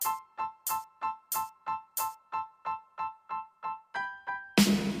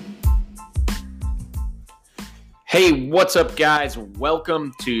Hey, what's up, guys?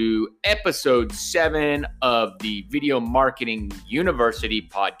 Welcome to episode 7 of the Video Marketing University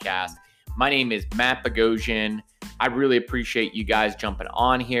podcast. My name is Matt Bogosian. I really appreciate you guys jumping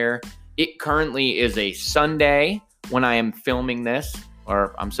on here. It currently is a Sunday when I am filming this,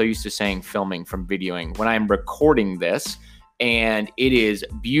 or I'm so used to saying filming from videoing, when I'm recording this, and it is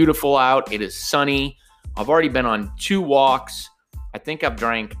beautiful out. It is sunny. I've already been on 2 walks. I think I've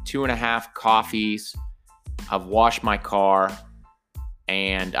drank 2.5 coffees. I've washed my car,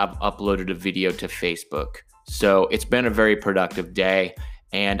 and I've uploaded a video to Facebook. So it's been a very productive day,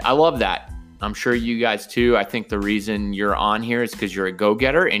 and I love that. I'm sure you guys too. I think the reason you're on here is because you're a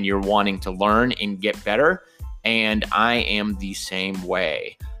go-getter and you're wanting to learn and get better, and I am the same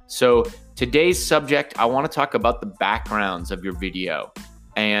way. So today's subject, I want to talk about the backgrounds of your video.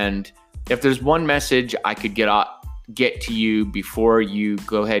 And if there's one message I could get to you before you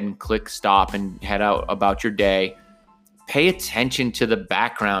go ahead and click stop and head out about your day, pay attention to the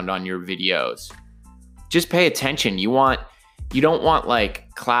background on your videos. Just pay attention. You don't want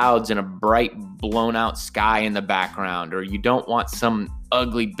like clouds and a bright blown out sky in the background, or you don't want some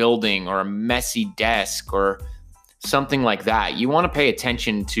ugly building or a messy desk or something like that. You want to pay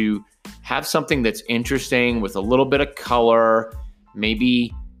attention to have something that's interesting with a little bit of color,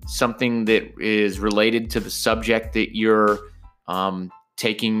 maybe something that is related to the subject that you're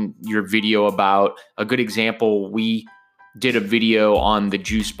taking your video about. A good example, we did a video on the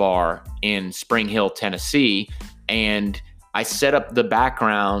juice bar in Spring Hill, Tennessee, and I set up the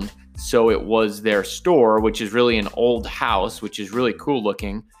background so it was their store, which is really an old house, which is really cool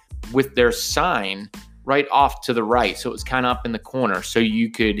looking, with their sign right off to the right. So it was kind of up in the corner, so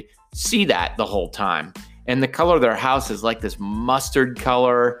you could see that the whole time. And the color of their house is like this mustard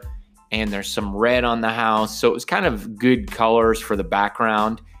color, and there's some red on the house. So it was kind of good colors for the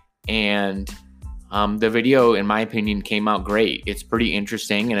background. And the video, in my opinion, came out great. It's pretty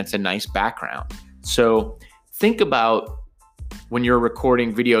interesting, and it's a nice background. So think about when you're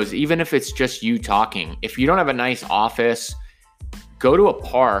recording videos, even if it's just you talking. If you don't have a nice office, go to a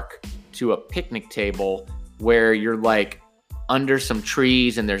park, to a picnic table where you're like under some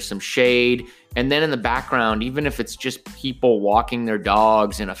trees and there's some shade. And then in the background, even if it's just people walking their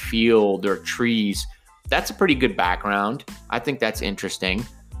dogs in a field or trees, that's a pretty good background. I think that's interesting.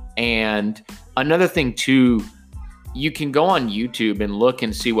 And another thing too, you can go on YouTube and look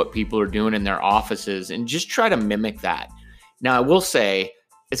and see what people are doing in their offices and just try to mimic that. Now, I will say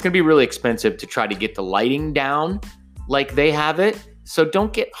it's going to be really expensive to try to get the lighting down like they have it. So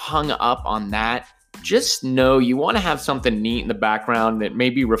don't get hung up on that. Just know you want to have something neat in the background that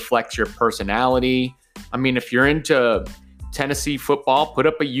maybe reflects your personality. I mean, if you're into Tennessee football, put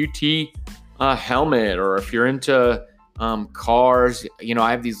up a UT helmet. Or if you're into cars,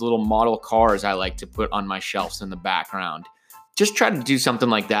 I have these little model cars I like to put on my shelves in the background. Just try to do something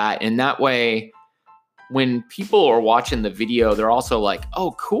like that. And that way, when people are watching the video, they're also like,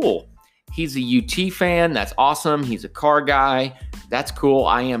 oh, cool. He's a UT fan. That's awesome. He's a car guy. That's cool.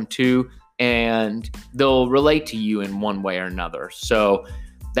 I am too. And they'll relate to you in one way or another. So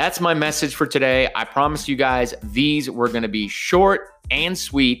that's my message for today. I promise you guys, these were going to be short and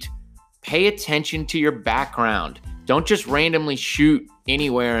sweet. Pay attention to your background. Don't just randomly shoot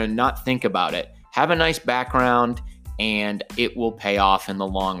anywhere and not think about it. Have a nice background, and it will pay off in the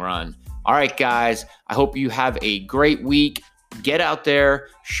long run. All right, guys, I hope you have a great week. Get out there,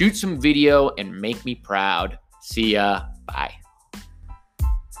 shoot some video, and make me proud. See ya. Bye.